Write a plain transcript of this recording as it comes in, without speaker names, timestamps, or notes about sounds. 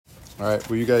All right,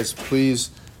 will you guys please,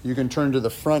 you can turn to the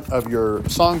front of your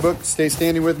songbook, stay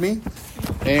standing with me,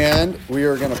 and we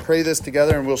are going to pray this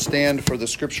together, and we'll stand for the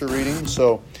scripture reading.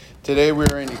 So today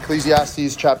we're in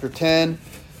Ecclesiastes chapter 10,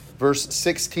 verse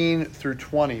 16 through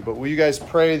 20, but will you guys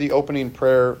pray the opening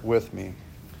prayer with me?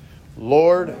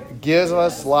 Lord, give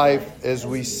us life as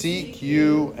we seek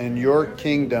you and your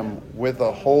kingdom with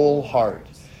a whole heart,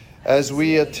 as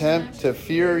we attempt to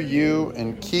fear you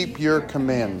and keep your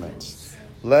commandments.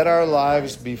 Let our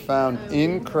lives be found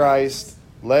in Christ,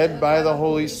 led by the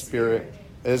Holy Spirit,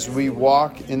 as we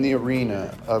walk in the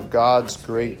arena of God's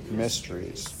great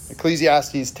mysteries.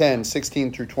 Ecclesiastes 10,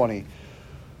 16 through 20.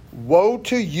 Woe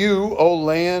to you, O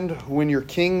land, when your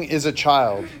king is a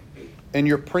child, and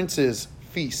your princes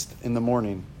feast in the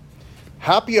morning.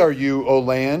 Happy are you, O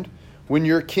land, when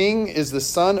your king is the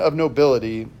son of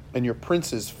nobility, and your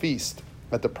princes feast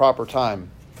at the proper time,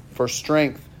 for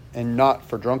strength and not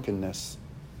for drunkenness.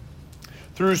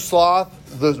 Through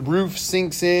sloth, the roof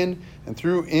sinks in, and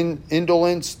through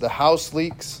indolence, the house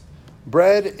leaks.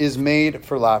 Bread is made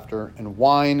for laughter, and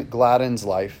wine gladdens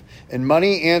life, and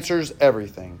money answers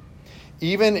everything.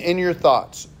 Even in your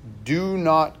thoughts, do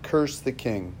not curse the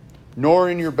king, nor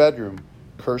in your bedroom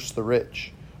curse the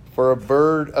rich. For a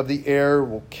bird of the air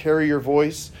will carry your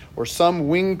voice, or some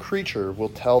winged creature will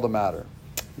tell the matter.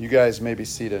 You guys may be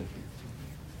seated.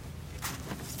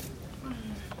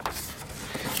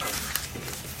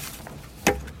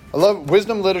 I love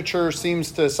wisdom literature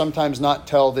seems to sometimes not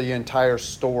tell the entire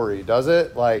story, does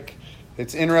it? Like,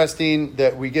 it's interesting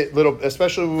that we get little,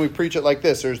 especially when we preach it like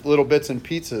this, there's little bits and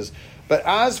pieces. But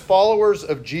as followers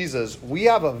of Jesus, we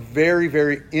have a very,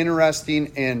 very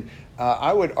interesting and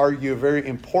I would argue a very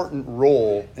important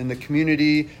role in the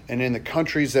community and in the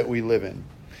countries that we live in.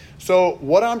 So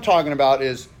what I'm talking about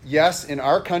is, yes, in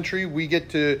our country, we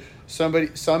get to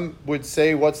some would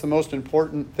say, what's the most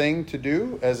important thing to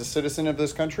do as a citizen of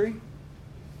this country?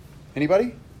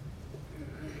 Anybody?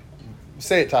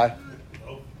 Say it, Ty.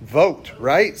 Vote,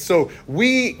 right? So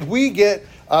we get,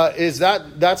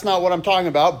 that's not what I'm talking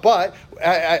about, but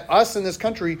us in this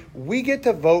country, we get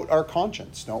to vote our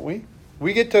conscience, don't we?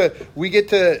 We get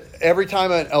to, every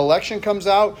time an election comes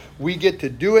out, we get to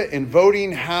do it, and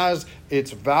voting has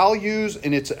its values,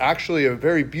 and it's actually a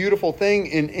very beautiful thing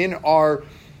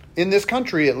in this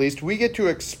country, at least. We get to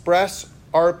express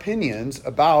our opinions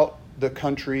about the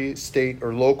country, state,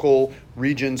 or local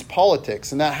region's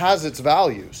politics, and that has its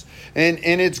values. And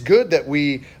it's good that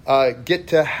we get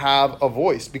to have a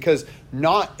voice, because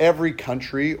not every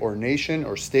country or nation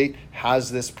or state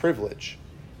has this privilege,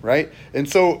 right? And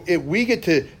so we get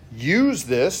to use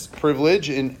this privilege.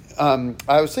 And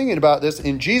I was thinking about this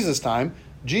in Jesus' time.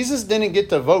 Jesus didn't get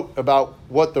to vote about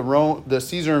what the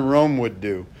Caesar in Rome would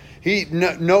do.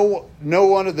 No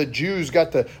one of the Jews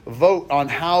got to vote on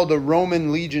how the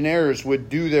Roman legionnaires would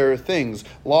do their things.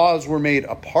 Laws were made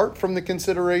apart from the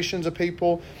considerations of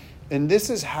people. And this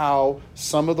is how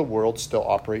some of the world still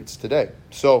operates today.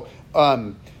 So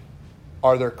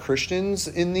are there Christians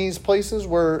in these places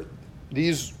where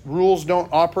these rules don't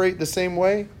operate the same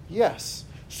way? Yes.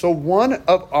 So one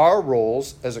of our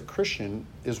roles as a Christian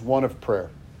is one of prayer.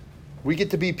 We get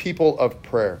to be people of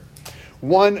prayer.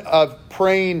 One of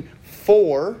praying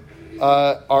for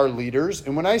our leaders.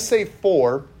 And when I say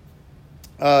for,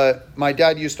 my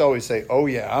dad used to always say, oh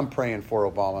yeah, I'm praying for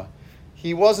Obama.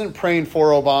 He wasn't praying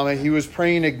for Obama. He was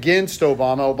praying against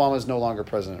Obama. Obama's no longer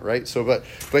president, right? So,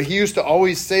 but he used to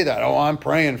always say that. Oh, I'm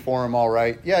praying for him, all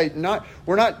right. Yeah,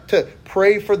 we're not to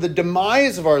pray for the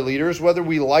demise of our leaders, whether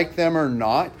we like them or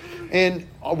not. And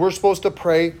we're supposed to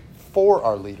pray for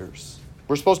our leaders.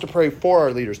 We're supposed to pray for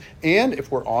our leaders. And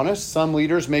if we're honest, some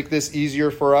leaders make this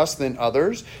easier for us than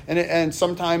others. And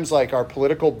sometimes, like, our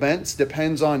political bents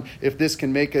depends on if this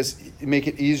can make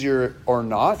it easier or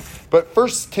not. But 1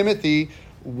 Timothy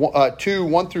 2,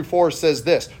 1 through 4 says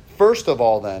this. First of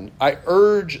all, then, I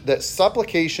urge that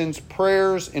supplications,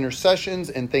 prayers, intercessions,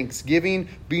 and thanksgiving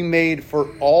be made for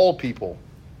all people,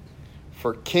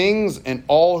 for kings and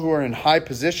all who are in high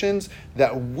positions,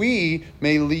 that we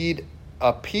may lead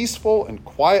a peaceful and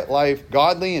quiet life,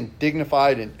 godly and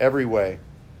dignified in every way.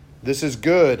 This is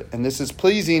good, and this is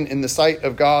pleasing in the sight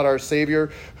of God our Savior,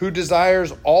 who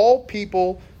desires all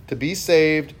people to be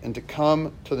saved and to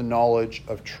come to the knowledge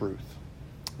of truth.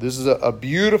 This is a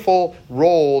beautiful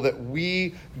role that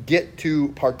we get to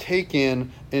partake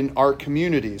in our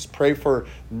communities. Pray for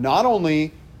not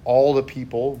only all the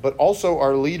people, but also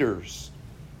our leaders.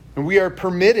 And we are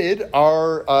permitted in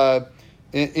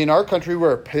our country,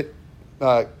 we're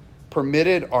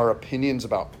permitted our opinions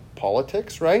about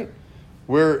politics, right?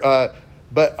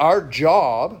 But our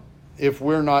job if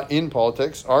we're not in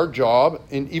politics, our job,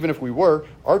 and even if we were,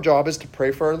 our job is to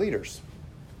pray for our leaders.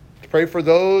 To pray for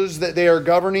those that they are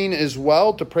governing as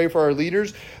well, to pray for our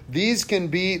leaders. These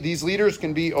leaders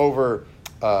can be over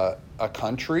a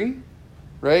country,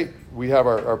 right? We have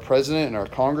our president and our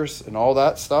Congress and all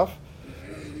that stuff.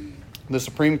 The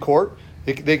Supreme Court.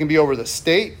 They can be over the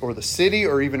state or the city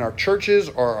or even our churches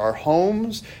or our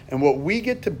homes. And what we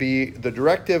get to be, the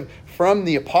directive from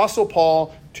the Apostle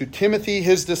Paul to Timothy,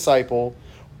 his disciple,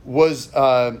 was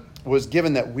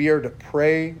given that we are to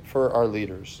pray for our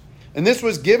leaders. And this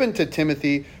was given to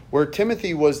Timothy, where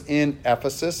Timothy was in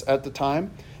Ephesus at the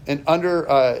time, and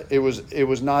it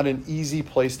was not an easy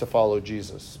place to follow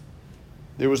Jesus.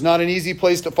 It was not an easy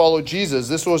place to follow Jesus.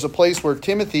 This was a place where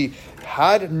Timothy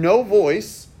had no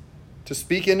voice to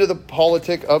speak into the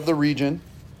politic of the region.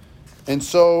 And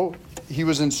so he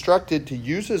was instructed to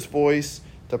use his voice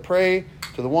to pray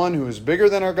to the one who is bigger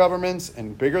than our governments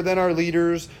and bigger than our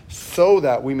leaders, so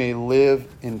that we may live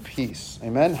in peace.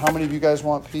 Amen? How many of you guys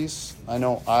want peace? I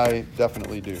know I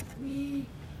definitely do.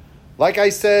 Like I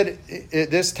said,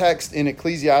 this text in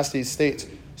Ecclesiastes states,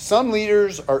 some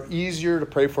leaders are easier to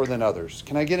pray for than others.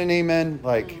 Can I get an amen?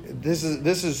 Like, this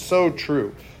is so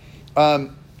true.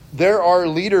 There are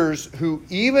leaders who,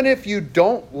 even if you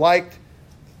don't like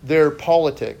their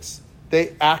politics,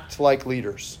 they act like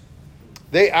leaders.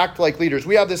 They act like leaders.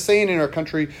 We have this saying in our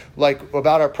country, like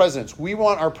about our presidents. We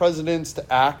want our presidents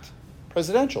to act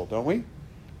presidential, don't we?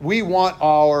 We want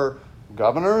our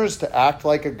governors to act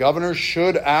like a governor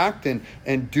should act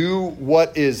and do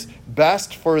what is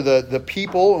best for the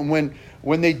people. And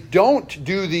when they don't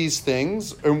do these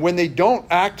things, and when they don't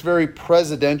act very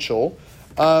presidential,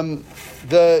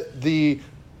 the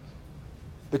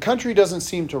country doesn't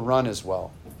seem to run as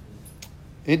well.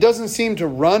 It doesn't seem to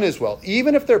run as well.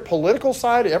 Even if their political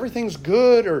side, everything's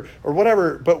good or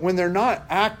whatever, but when they're not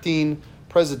acting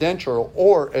presidential,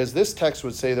 or as this text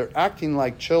would say, they're acting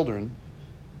like children,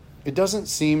 it doesn't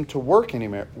seem to work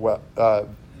anymore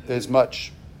as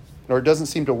much, or it doesn't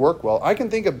seem to work well. I can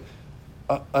think of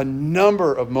a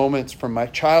number of moments from my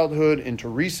childhood into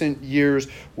recent years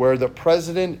where the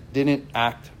president didn't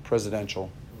act presidential.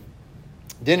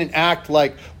 Didn't act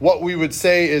like what we would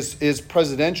say is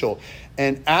presidential.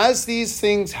 And as these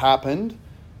things happened,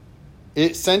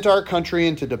 it sent our country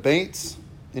into debates,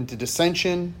 into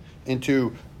dissension,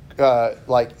 into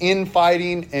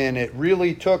infighting, and it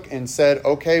really took and said,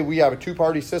 okay, we have a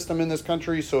two-party system in this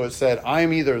country, so it said, I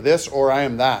am either this or I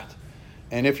am that.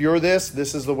 And if you're this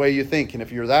is the way you think. And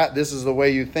if you're that, this is the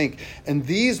way you think. And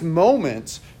these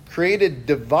moments created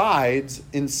divides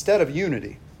instead of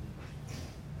unity.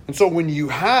 And so when you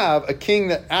have a king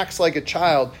that acts like a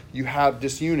child, you have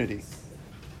disunity.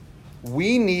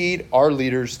 We need our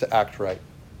leaders to act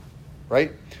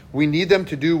right? We need them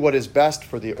to do what is best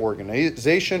for the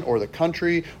organization or the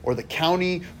country or the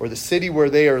county or the city where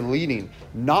they are leading,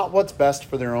 not what's best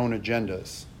for their own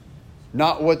agendas,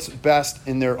 not what's best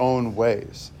in their own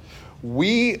ways.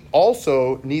 We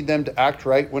also need them to act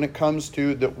right when it comes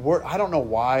to the word. I don't know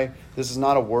why this is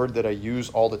not a word that I use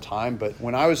all the time, but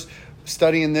when I was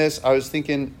studying this, I was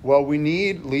thinking, well, we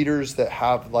need leaders that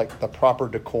have like the proper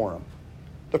decorum,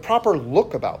 the proper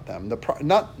look about them.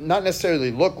 Not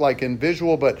necessarily look like in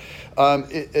visual, but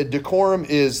decorum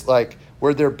is like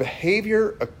where their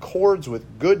behavior accords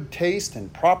with good taste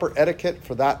and proper etiquette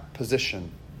for that position.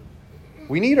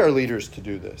 We need our leaders to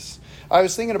do this. I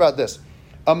was thinking about this.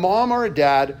 A mom or a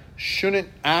dad shouldn't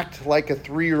act like a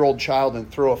 3-year-old child and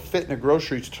throw a fit in a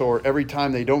grocery store every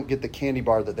time they don't get the candy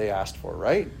bar that they asked for,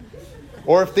 right?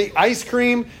 Or if the ice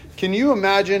cream, can you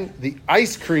imagine the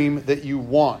ice cream that you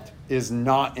want is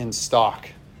not in stock?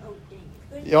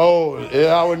 Oh,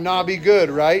 that would not be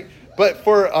good, right? But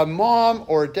for a mom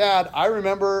or a dad, I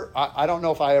remember, I don't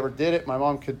know if I ever did it. My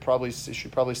mom should probably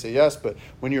say yes. But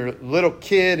when you're a little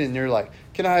kid and you're like,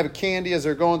 can I have a candy as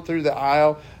they're going through the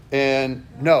aisle? And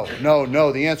no.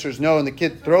 The answer is no. And the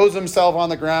kid throws himself on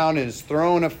the ground and is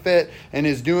throwing a fit and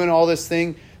is doing all this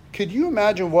thing. Could you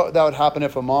imagine what that would happen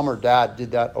if a mom or dad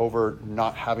did that over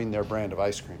not having their brand of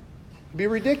ice cream? It'd be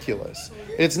ridiculous.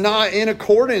 It's not in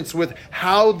accordance with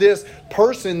how this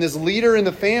person, this leader in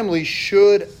the family,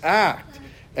 should act.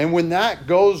 And when that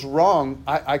goes wrong,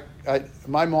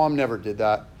 my mom never did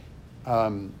that.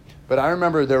 But I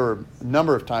remember there were a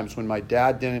number of times when my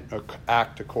dad didn't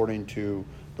act according to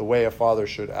the way a father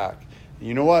should act.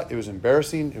 You know what? It was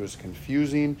embarrassing. It was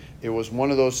confusing. It was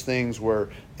one of those things where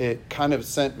it kind of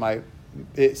sent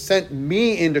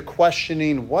me into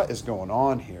questioning what is going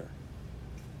on here.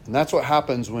 And that's what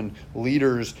happens when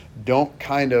leaders don't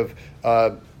kind of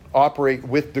operate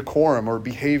with decorum or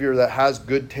behavior that has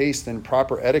good taste and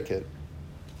proper etiquette.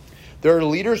 There are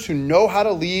leaders who know how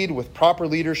to lead with proper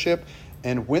leadership.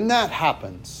 And when that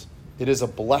happens, it is a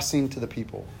blessing to the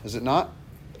people. Is it not?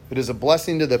 It is a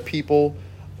blessing to the people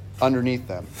underneath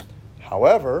them.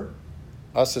 However,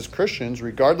 us as Christians,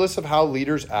 regardless of how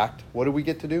leaders act, what do we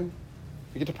get to do?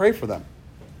 We get to pray for them.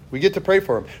 We get to pray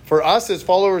for them. For us as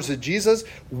followers of Jesus,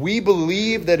 we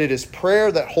believe that it is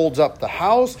prayer that holds up the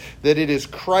house, that it is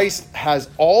Christ has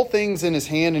all things in his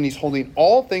hand and he's holding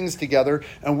all things together.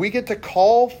 And we get to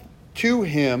call to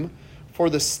him for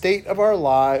the state of our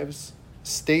lives,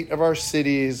 state of our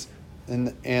cities,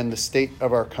 and the state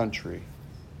of our country.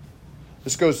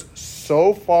 This goes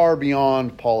so far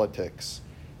beyond politics.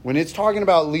 When it's talking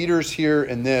about leaders here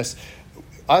in this,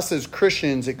 us as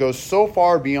Christians, it goes so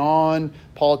far beyond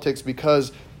politics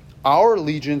because our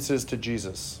allegiance is to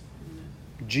Jesus.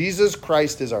 Jesus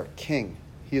Christ is our King.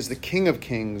 He is the King of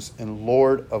kings and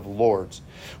Lord of lords.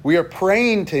 We are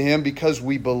praying to him because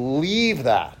we believe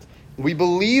that. We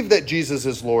believe that Jesus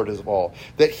is Lord of all,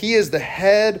 that he is the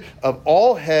head of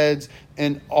all heads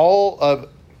and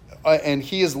and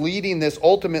he is leading this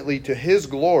ultimately to his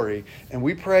glory. And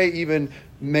we pray even,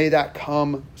 may that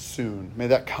come soon. May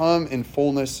that come in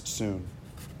fullness soon.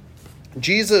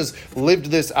 Jesus lived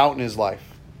this out in his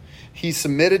life. He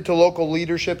submitted to local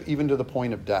leadership even to the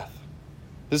point of death.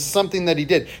 This is something that he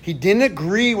did. He didn't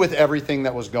agree with everything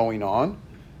that was going on.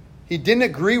 He didn't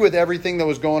agree with everything that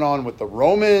was going on with the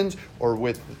Romans or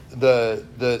with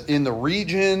in the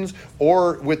regions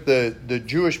or with the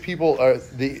Jewish people,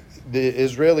 the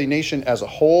Israeli nation as a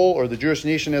whole or the Jewish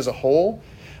nation as a whole.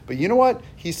 But you know what?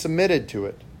 He submitted to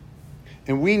it.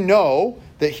 And we know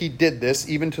that he did this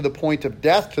even to the point of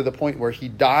death, to the point where he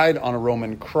died on a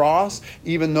Roman cross.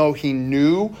 Even though he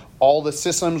knew all the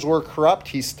systems were corrupt,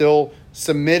 he still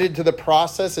submitted to the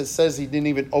process. It says he didn't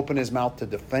even open his mouth to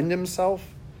defend himself.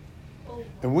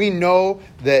 And we know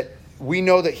that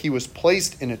he was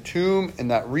placed in a tomb in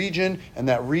that region, and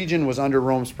that region was under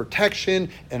Rome's protection,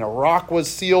 and a rock was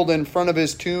sealed in front of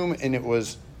his tomb, and it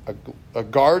was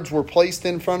guards were placed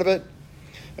in front of it.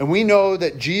 And we know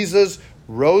that Jesus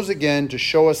rose again to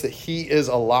show us that he is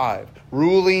alive,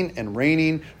 ruling and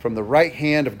reigning from the right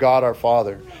hand of God our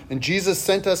Father. And Jesus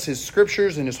sent us his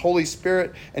scriptures and his Holy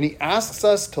Spirit, and he asks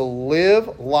us to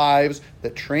live lives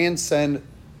that transcend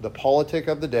the politic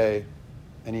of the day,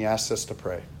 and he asks us to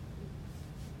pray.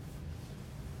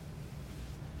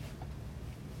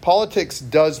 Politics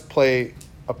does play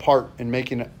a part in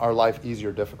making our life easier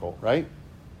or difficult, right?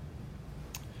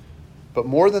 But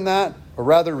more than that, or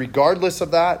rather regardless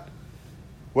of that,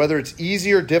 whether it's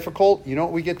easy or difficult, you know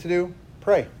what we get to do?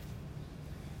 Pray.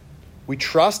 We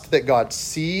trust that God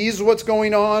sees what's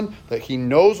going on, that he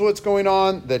knows what's going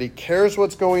on, that he cares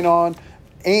what's going on,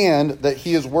 and that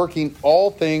he is working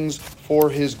all things for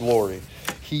his glory.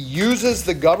 He uses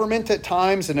the government at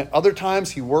times, and at other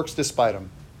times he works despite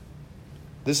them.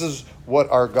 This is what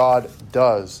our God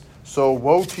does. So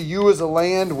woe to you as a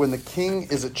land when the king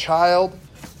is a child,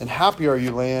 and happy are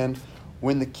you, land,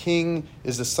 when the king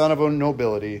is the son of a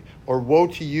nobility. Or woe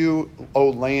to you, O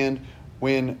land,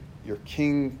 when your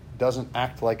king doesn't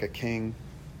act like a king.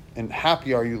 And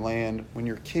happy are you, land, when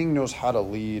your king knows how to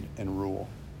lead and rule.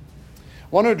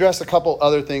 I want to address a couple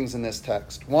other things in this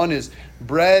text. One is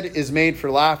bread is made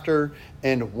for laughter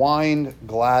and wine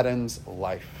gladdens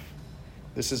life.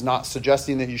 This is not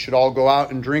suggesting that you should all go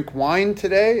out and drink wine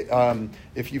today.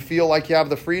 If you feel like you have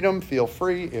the freedom, feel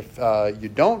free. If you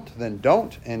don't, then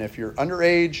don't. And if you're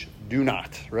underage, do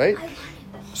not, right?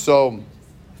 So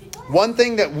one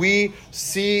thing that we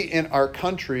see in our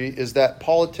country is that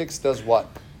politics does what?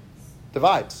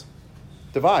 Divides,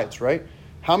 right?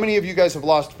 How many of you guys have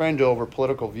lost friends over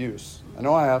political views? I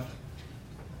know I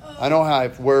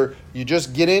have. Where you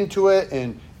just get into it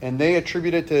and they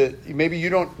attribute it to, maybe you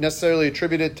don't necessarily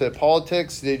attribute it to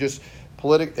politics. They just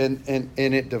and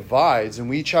it divides. And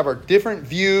we each have our different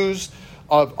views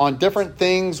on different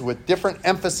things with different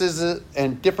emphasis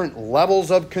and different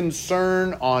levels of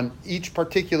concern on each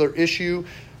particular issue.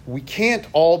 We can't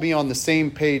all be on the same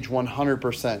page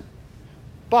 100%.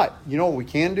 But you know what we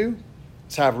can do?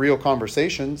 Is have real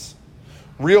conversations.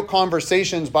 Real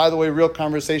conversations, by the way, real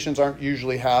conversations aren't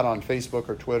usually had on Facebook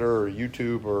or Twitter or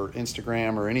YouTube or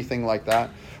Instagram or anything like that.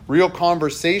 Real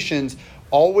conversations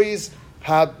always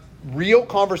have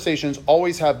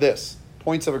this: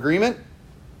 points of agreement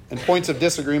and points of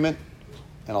disagreement,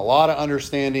 and a lot of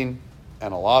understanding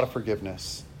and a lot of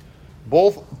forgiveness.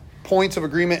 Both points of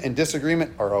agreement and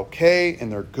disagreement are okay,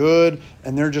 and they're good,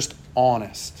 and they're just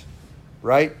honest,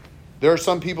 right? There are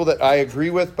some people that I agree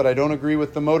with, but I don't agree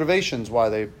with the motivations why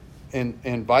they,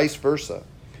 and vice versa.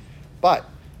 But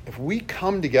if we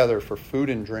come together for food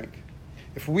and drink,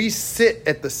 if we sit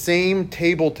at the same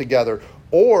table together,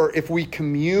 or if we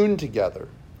commune together,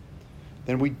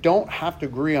 then we don't have to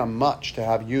agree on much to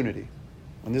have unity.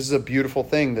 And this is a beautiful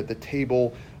thing, that the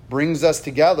table brings us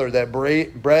together, that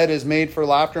bread is made for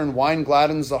laughter and wine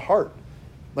gladdens the heart.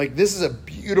 Like, this is a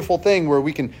beautiful thing where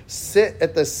we can sit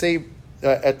at the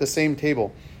same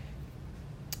table.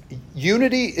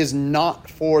 Unity is not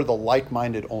for the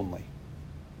like-minded only.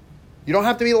 You don't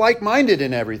have to be like-minded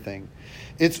in everything.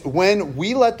 It's when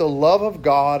we let the love of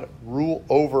God rule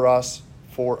over us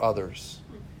for others.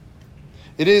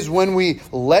 It is when we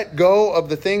let go of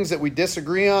the things that we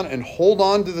disagree on and hold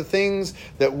on to the things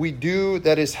that we do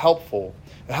that is helpful.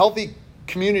 A healthy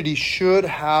community should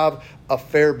have a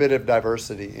fair bit of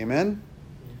diversity. Amen?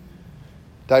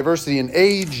 Diversity in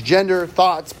age, gender,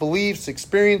 thoughts, beliefs,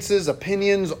 experiences,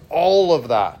 opinions, all of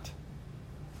that.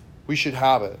 We should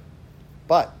have it.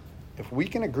 But if we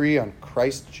can agree on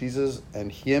Christ Jesus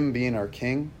and Him being our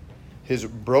King, His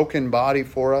broken body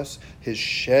for us, His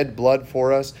shed blood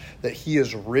for us, that He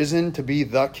is risen to be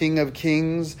the King of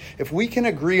Kings, if we can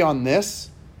agree on this,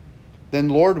 then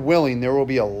Lord willing, there will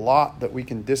be a lot that we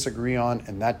can disagree on,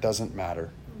 and that doesn't matter.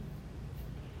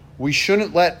 We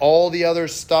shouldn't let all the other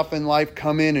stuff in life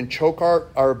come in and choke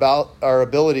our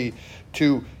ability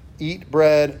to eat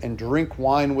bread and drink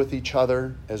wine with each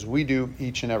other as we do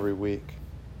each and every week.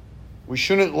 We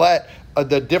shouldn't let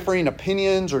the differing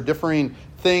opinions or differing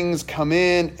things come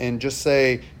in and just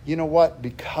say, you know what,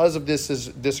 because of this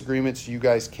disagreements, you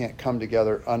guys can't come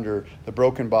together under the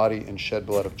broken body and shed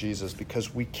blood of Jesus,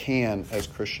 because we can as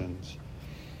Christians.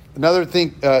 Another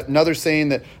saying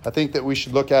that I think that we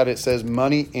should look at, it says,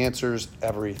 money answers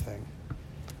everything.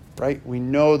 Right? We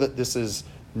know that this is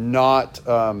not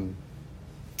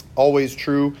always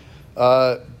true,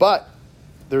 but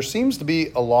there seems to be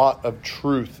a lot of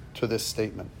truth to this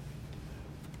statement.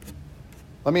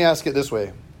 Let me ask it this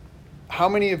way. How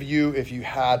many of you, if you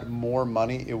had more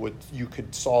money, you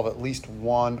could solve at least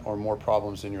one or more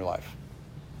problems in your life?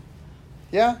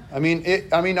 Yeah, I mean,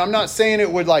 I'm not saying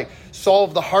it would like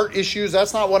solve the heart issues.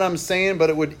 That's not what I'm saying, but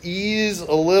it would ease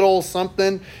a little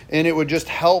something, and it would just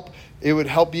help. It would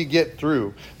help you get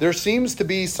through. There seems to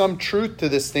be some truth to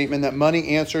this statement that money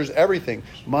answers everything.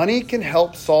 Money can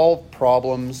help solve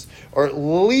problems, or at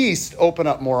least open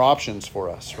up more options for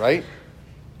us, right?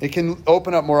 It can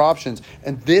open up more options,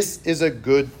 and this is a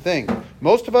good thing.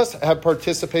 Most of us have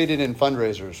participated in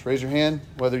fundraisers. Raise your hand,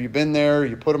 whether you've been there,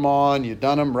 you put them on, you've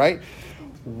done them, right?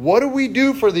 What do we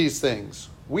do for these things?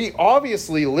 We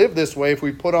obviously live this way if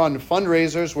we put on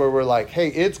fundraisers where we're like, hey,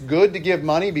 it's good to give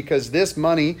money because this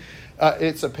money,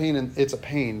 it's a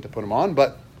pain to put them on,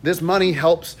 but this money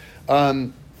helps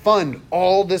fund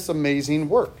all this amazing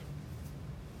work.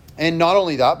 And not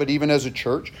only that, but even as a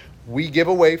church, we give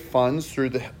away funds through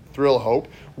the Thrill of Hope.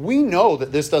 We know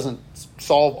that this doesn't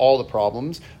solve all the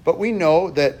problems, but we know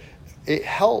that it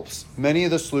helps many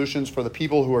of the solutions for the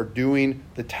people who are doing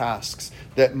the tasks.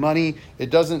 That money, it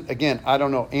doesn't, again, I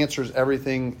don't know, answers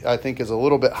everything, I think is a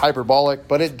little bit hyperbolic,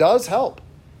 but it does help.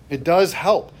 It does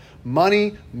help.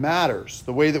 Money matters.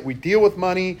 The way that we deal with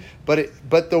money,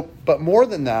 but more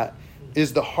than that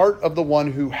is the heart of the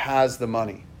one who has the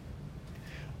money.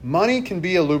 Money can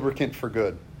be a lubricant for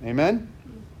good. Amen?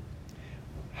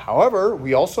 However,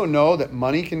 we also know that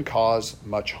money can cause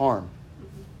much harm.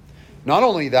 Not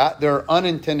only that, there are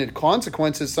unintended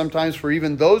consequences sometimes for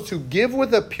even those who give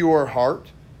with a pure heart.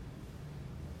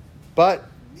 But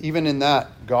even in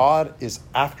that, God is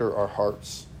after our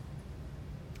hearts.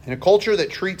 In a culture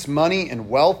that treats money and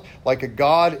wealth like a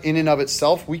god in and of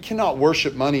itself, we cannot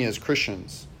worship money as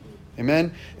Christians.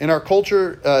 Amen? In our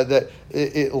culture that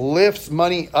it lifts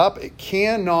money up, it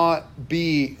cannot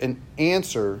be an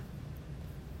answer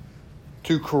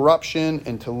to corruption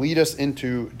and to lead us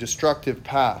into destructive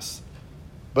paths.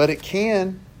 But it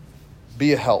can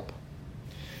be a help.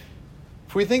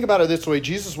 If we think about it this way,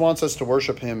 Jesus wants us to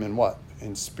worship Him in what?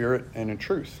 In spirit and in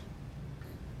truth.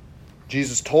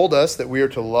 Jesus told us that we are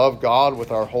to love God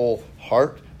with our whole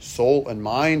heart, soul, and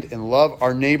mind, and love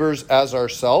our neighbors as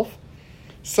ourselves.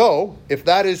 So, if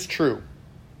that is true,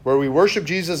 where we worship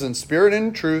Jesus in spirit and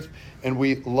in truth, and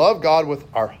we love God with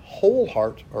our whole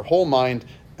heart, our whole mind,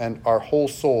 and our whole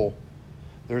soul,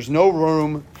 there's no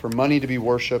room for money to be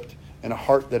worshipped and a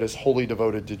heart that is wholly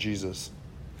devoted to Jesus.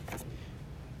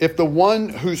 If the one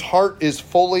whose heart is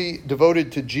fully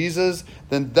devoted to Jesus,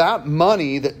 then that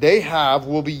money that they have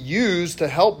will be used to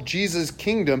help Jesus'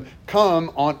 kingdom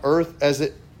come on earth as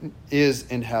it is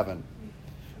in heaven.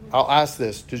 I'll ask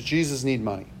this. Does Jesus need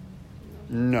money?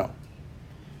 No.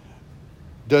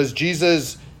 Does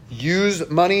Jesus use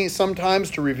money sometimes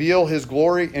to reveal His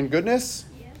glory and goodness?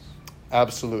 Yes.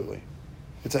 Absolutely.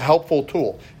 It's a helpful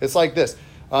tool. It's like this.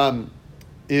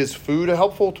 Is food a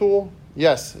helpful tool?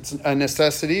 Yes, it's a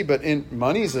necessity, but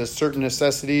money is a certain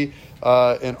necessity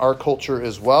in our culture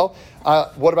as well.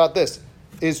 What about this?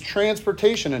 Is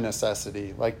transportation a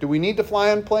necessity? Like, do we need to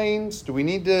fly on planes? Do we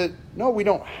need to? No, we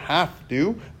don't have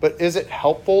to. But is it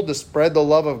helpful to spread the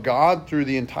love of God through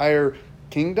the entire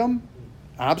kingdom?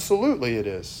 Absolutely it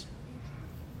is.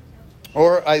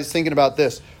 Or I was thinking about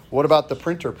this. What about the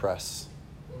printer press?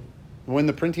 When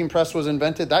the printing press was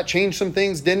invented, that changed some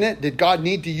things, didn't it? Did God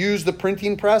need to use the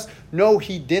printing press? No,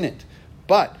 he didn't.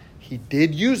 But he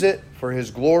did use it for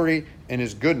his glory and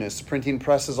his goodness. The printing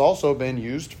press has also been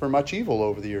used for much evil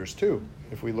over the years too,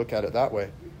 if we look at it that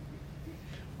way.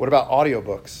 What about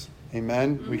audiobooks?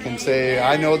 Amen. We can say,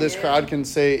 I know this crowd can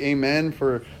say amen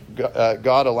for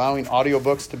God allowing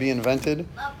audiobooks to be invented.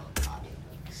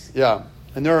 Yeah.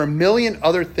 And there are a million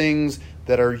other things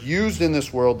that are used in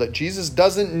this world that Jesus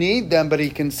doesn't need them, but he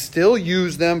can still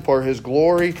use them for his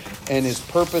glory and his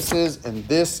purposes, and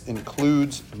this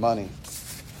includes money.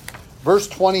 Verse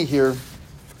 20 here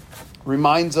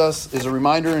reminds us, is a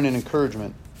reminder and an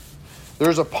encouragement.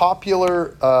 There's a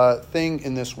popular thing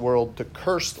in this world to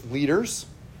curse leaders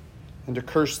and to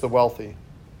curse the wealthy.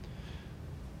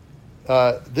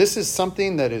 This is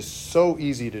something that is so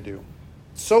easy to do.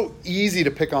 So easy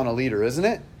to pick on a leader, isn't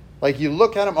it? Like you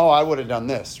look at them, oh, I would have done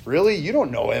this. Really? You don't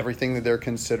know everything that they're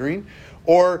considering.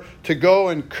 Or to go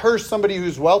and curse somebody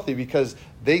who's wealthy because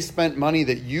they spent money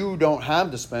that you don't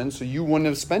have to spend, so you wouldn't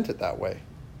have spent it that way.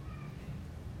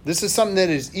 This is something that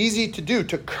is easy to do,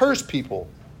 to curse people.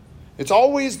 It's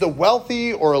always the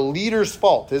wealthy or a leader's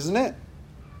fault, isn't it?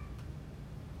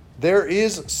 There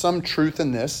is some truth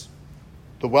in this.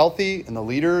 The wealthy and the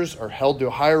leaders are held to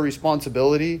a higher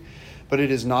responsibility, but it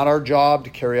is not our job to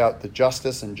carry out the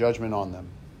justice and judgment on them.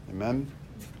 Amen?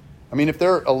 I mean, if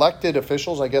they're elected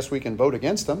officials, I guess we can vote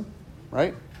against them,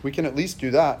 right? We can at least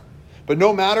do that. But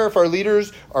no matter if our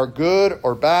leaders are good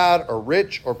or bad or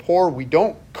rich or poor, we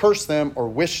don't curse them or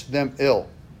wish them ill.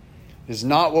 It's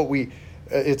not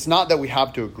that we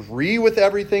have to agree with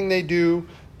everything they do,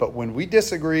 but when we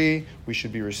disagree, we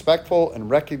should be respectful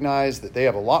and recognize that they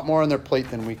have a lot more on their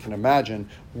plate than we can imagine.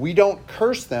 We don't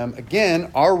curse them.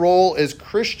 Again, our role as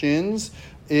Christians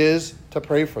is to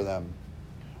pray for them.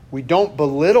 We don't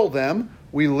belittle them.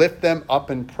 We lift them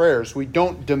up in prayers. We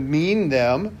don't demean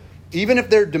them. Even if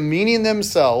they're demeaning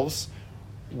themselves,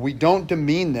 we don't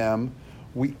demean them.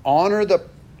 We honor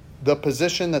the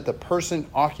position that the person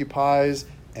occupies,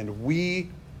 and we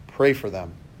pray for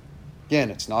them.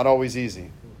 Again, it's not always easy.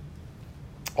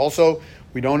 Also,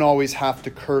 we don't always have to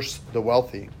curse the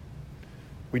wealthy.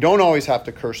 We don't always have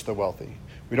to curse the wealthy.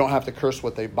 We don't have to curse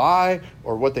what they buy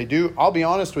or what they do. I'll be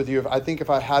honest with you. I think if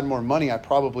I had more money, I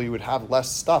probably would have less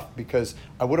stuff because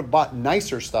I would have bought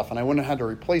nicer stuff and I wouldn't have had to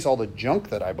replace all the junk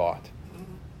that I bought.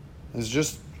 It's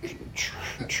just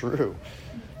true.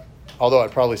 Although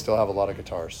I'd probably still have a lot of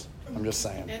guitars. I'm just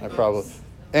saying.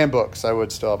 And books. I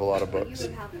would still have a lot of books.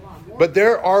 But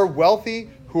there are wealthy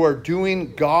who are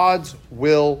doing God's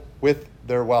will with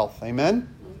their wealth. Amen?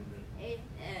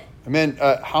 Amen.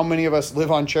 How many of us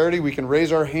live on charity? We can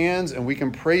raise our hands and we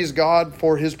can praise God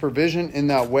for his provision in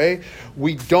that way.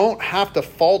 We don't have to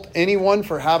fault anyone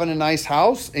for having a nice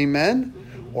house.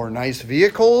 Amen. Or nice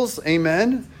vehicles.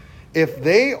 Amen. If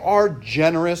they are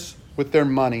generous with their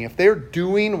money, if they're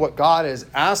doing what God has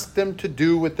asked them to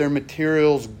do with their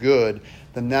materials good,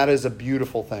 then that is a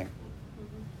beautiful thing.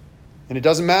 And it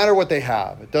doesn't matter what they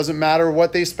have. It doesn't matter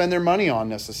what they spend their money on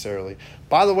necessarily.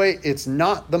 By the way, it's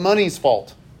not the money's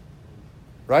fault.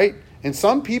 Right? And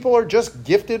some people are just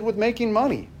gifted with making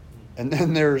money. And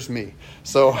then there's me.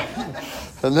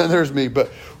 And then there's me.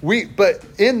 But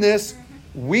in this,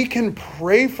 we can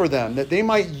pray for them that they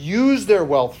might use their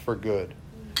wealth for good.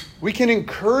 We can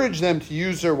encourage them to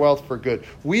use their wealth for good.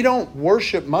 We don't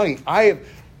worship money.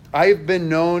 I've been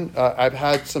known, I've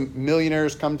had some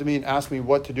millionaires come to me and ask me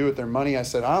what to do with their money. I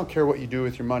said, I don't care what you do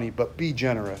with your money, but be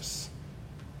generous.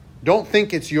 Don't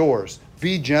think it's yours.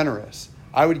 Be generous.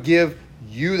 I would give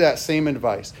you that same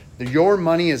advice. Your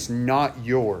money is not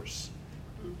yours.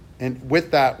 And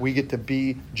with that, we get to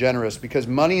be generous because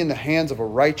money in the hands of a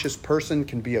righteous person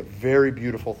can be a very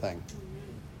beautiful thing.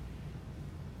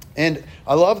 And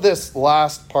I love this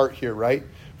last part here, right?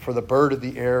 for the bird of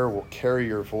the air will carry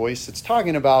your voice. It's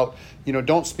talking about,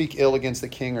 don't speak ill against the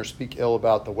king or speak ill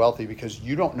about the wealthy, because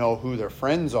you don't know who their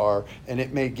friends are, and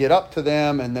it may get up to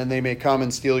them, and then they may come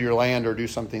and steal your land or do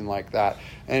something like that.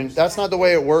 And that's not the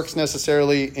way it works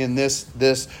necessarily in this,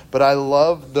 but I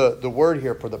love the word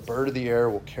here, for the bird of the air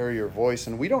will carry your voice.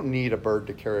 And we don't need a bird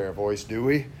to carry our voice, do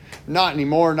we? Not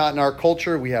anymore, not in our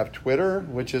culture. We have Twitter,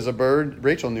 which is a bird.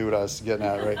 Rachel knew what I was getting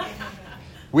at, right?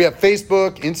 We have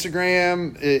Facebook,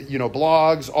 Instagram,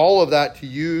 blogs, all of that to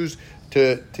use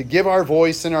to give our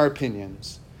voice and our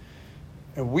opinions.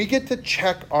 And we get to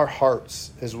check our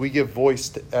hearts as we give voice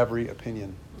to every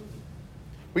opinion.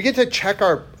 We get to check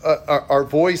our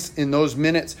voice in those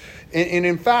minutes. And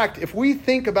in fact, if we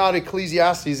think about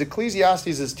Ecclesiastes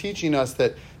is teaching us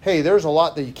that, hey, there's a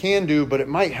lot that you can do, but it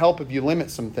might help if you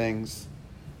limit some things.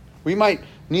 We might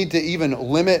need to even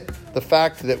limit the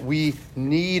fact that we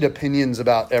need opinions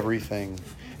about everything.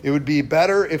 It would be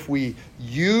better if we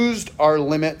used our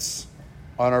limits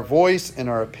on our voice and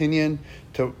our opinion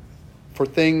for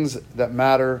things that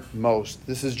matter most.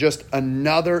 This is just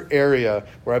another area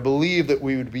where I believe that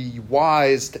we would be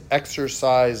wise to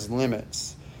exercise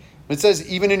limits. It says,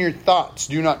 even in your thoughts,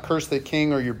 do not curse the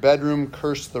king, or your bedroom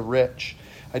curse the rich.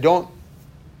 I don't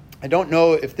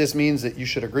know if this means that you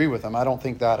should agree with them. I don't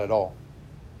think that at all.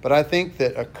 But I think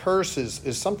that a curse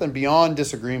is something beyond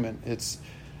disagreement. It's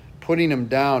putting them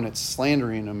down. It's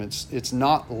slandering them. It's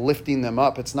not lifting them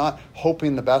up. It's not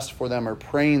hoping the best for them or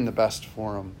praying the best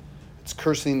for them. It's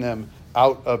cursing them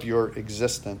out of your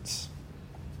existence.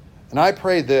 And I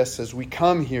pray this as we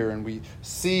come here and we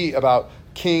see about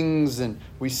kings, and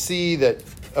we see that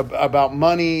about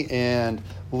money and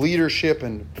leadership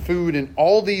and food and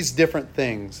all these different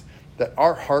things, that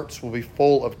our hearts will be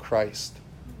full of Christ.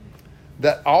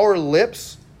 That our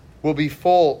lips will be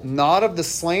full, not of the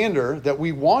slander that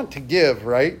we want to give,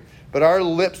 right? But our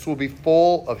lips will be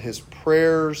full of his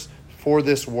prayers for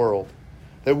this world.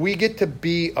 That we get to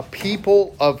be a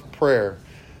people of prayer.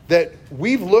 That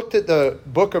we've looked at the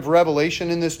book of Revelation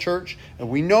in this church, and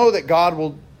we know that God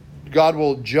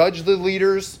will judge the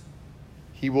leaders.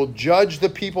 He will judge the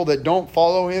people that don't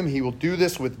follow him. He will do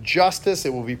this with justice.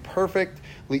 It will be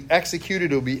perfectly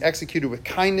executed. It will be executed with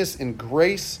kindness and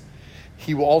grace.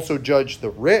 He will also judge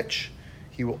the rich.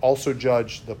 He will also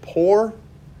judge the poor.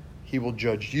 He will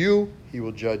judge you. He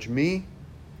will judge me.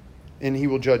 And he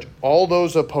will judge all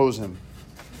those who oppose him.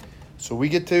 So we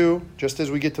get to, just as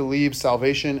we get to leave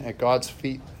salvation at God's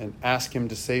feet and ask him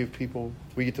to save people,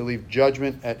 we get to leave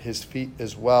judgment at his feet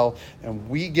as well. And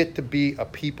we get to be a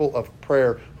people of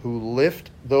prayer who lift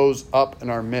those up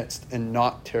in our midst and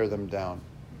not tear them down.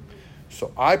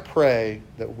 So I pray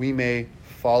that we may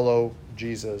follow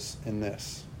Jesus in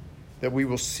this. That we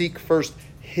will seek first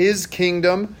his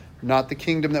kingdom, not the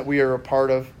kingdom that we are a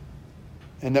part of.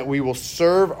 And that we will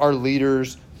serve our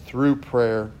leaders through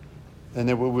prayer. And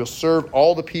that we will serve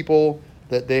all the people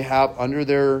that they have under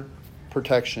their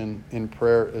protection in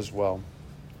prayer as well.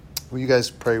 Will you guys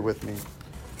pray with me?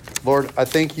 Lord, I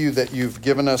thank you that you've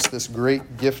given us this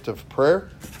great gift of prayer.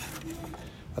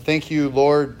 I thank you,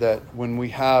 Lord, that when we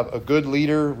have a good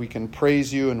leader, we can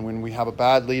praise you. And when we have a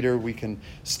bad leader, we can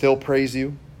still praise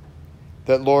you.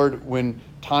 That, Lord, when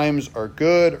times are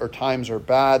good or times are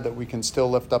bad, that we can still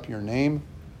lift up your name.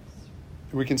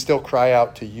 We can still cry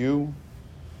out to you.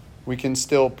 We can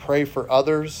still pray for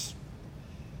others.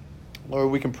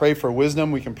 Lord, we can pray for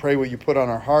wisdom. We can pray what you put on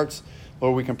our hearts.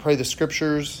 Lord, we can pray the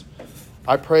scriptures.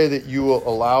 I pray that you will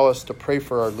allow us to pray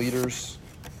for our leaders.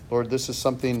 Lord, this is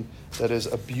something that is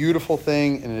a beautiful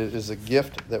thing, and it is a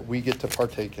gift that we get to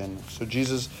partake in. So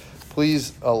Jesus,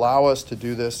 please allow us to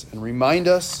do this and remind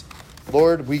us,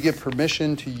 Lord, we give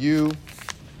permission to you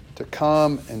to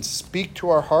come and speak to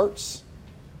our hearts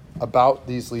about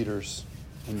these leaders.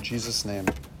 In Jesus' name.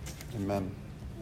 Amen.